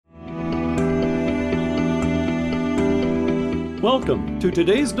Welcome to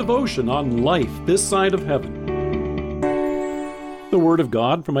today's devotion on life this side of heaven. The Word of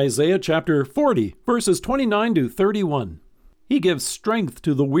God from Isaiah chapter 40, verses 29 to 31. He gives strength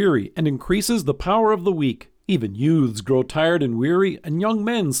to the weary and increases the power of the weak. Even youths grow tired and weary, and young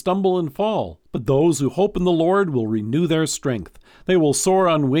men stumble and fall. But those who hope in the Lord will renew their strength. They will soar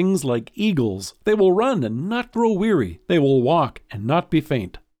on wings like eagles. They will run and not grow weary. They will walk and not be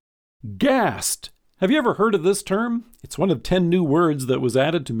faint. Gassed. Have you ever heard of this term? It's one of 10 new words that was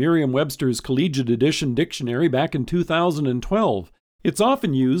added to Merriam-Webster's Collegiate Edition dictionary back in 2012. It's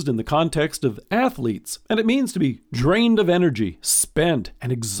often used in the context of athletes, and it means to be drained of energy, spent,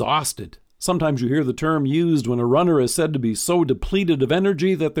 and exhausted. Sometimes you hear the term used when a runner is said to be so depleted of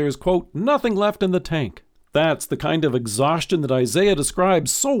energy that there's, quote, nothing left in the tank. That's the kind of exhaustion that Isaiah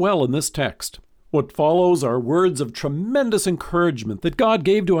describes so well in this text. What follows are words of tremendous encouragement that God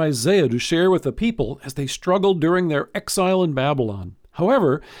gave to Isaiah to share with the people as they struggled during their exile in Babylon.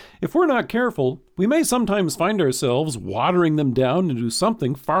 However, if we're not careful, we may sometimes find ourselves watering them down into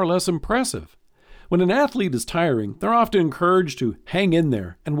something far less impressive. When an athlete is tiring, they're often encouraged to hang in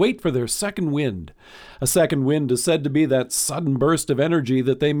there and wait for their second wind. A second wind is said to be that sudden burst of energy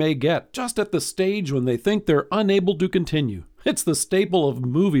that they may get just at the stage when they think they're unable to continue. It's the staple of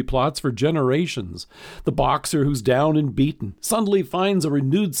movie plots for generations. The boxer who's down and beaten suddenly finds a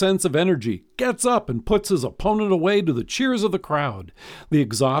renewed sense of energy, gets up and puts his opponent away to the cheers of the crowd. The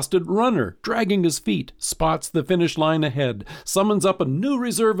exhausted runner, dragging his feet, spots the finish line ahead, summons up a new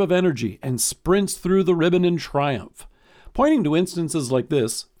reserve of energy, and sprints through the ribbon in triumph. Pointing to instances like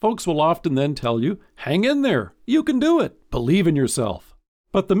this, folks will often then tell you, hang in there, you can do it, believe in yourself.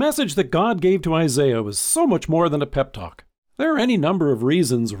 But the message that God gave to Isaiah was so much more than a pep talk. There are any number of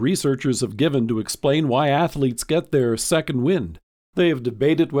reasons researchers have given to explain why athletes get their second wind. They have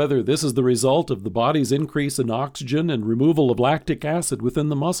debated whether this is the result of the body's increase in oxygen and removal of lactic acid within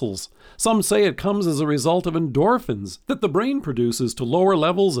the muscles. Some say it comes as a result of endorphins that the brain produces to lower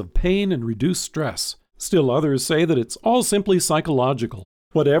levels of pain and reduce stress. Still others say that it's all simply psychological.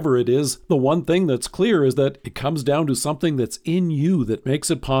 Whatever it is, the one thing that's clear is that it comes down to something that's in you that makes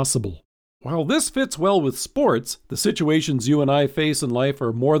it possible. While this fits well with sports, the situations you and I face in life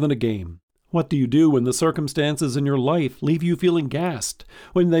are more than a game. What do you do when the circumstances in your life leave you feeling gassed?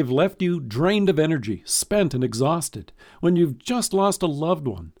 When they've left you drained of energy, spent and exhausted? When you've just lost a loved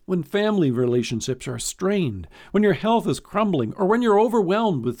one? When family relationships are strained? When your health is crumbling? Or when you're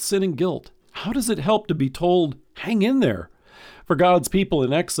overwhelmed with sin and guilt? How does it help to be told, hang in there? For God's people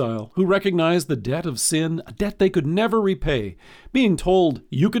in exile, who recognize the debt of sin, a debt they could never repay, being told,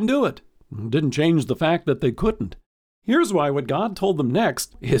 you can do it, didn't change the fact that they couldn't. Here's why what God told them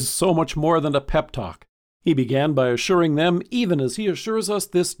next is so much more than a pep talk. He began by assuring them, even as he assures us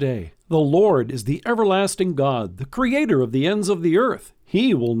this day, the Lord is the everlasting God, the creator of the ends of the earth.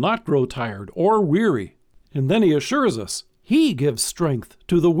 He will not grow tired or weary. And then he assures us, he gives strength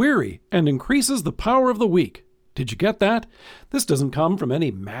to the weary and increases the power of the weak. Did you get that? This doesn't come from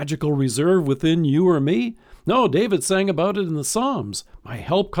any magical reserve within you or me. No, David sang about it in the Psalms. My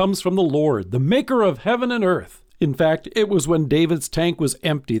help comes from the Lord, the maker of heaven and earth. In fact, it was when David's tank was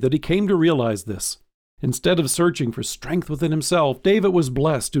empty that he came to realize this. Instead of searching for strength within himself, David was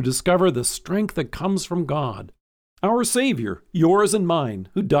blessed to discover the strength that comes from God. Our Savior, yours and mine,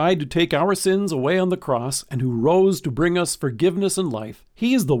 who died to take our sins away on the cross and who rose to bring us forgiveness and life,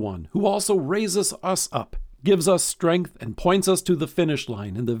 he is the one who also raises us up, gives us strength, and points us to the finish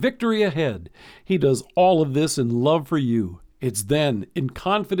line and the victory ahead. He does all of this in love for you. It's then, in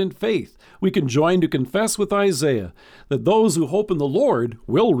confident faith, we can join to confess with Isaiah that those who hope in the Lord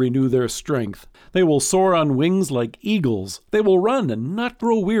will renew their strength. They will soar on wings like eagles. They will run and not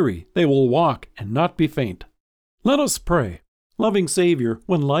grow weary. They will walk and not be faint. Let us pray. Loving Savior,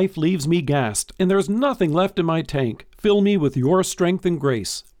 when life leaves me gassed and there's nothing left in my tank, fill me with your strength and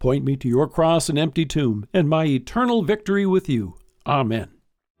grace. Point me to your cross and empty tomb and my eternal victory with you. Amen.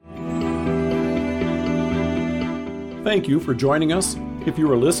 Thank you for joining us. If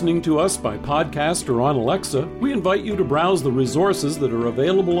you are listening to us by podcast or on Alexa, we invite you to browse the resources that are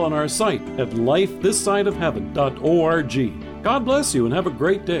available on our site at lifethissideofheaven.org. God bless you and have a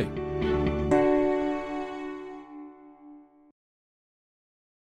great day.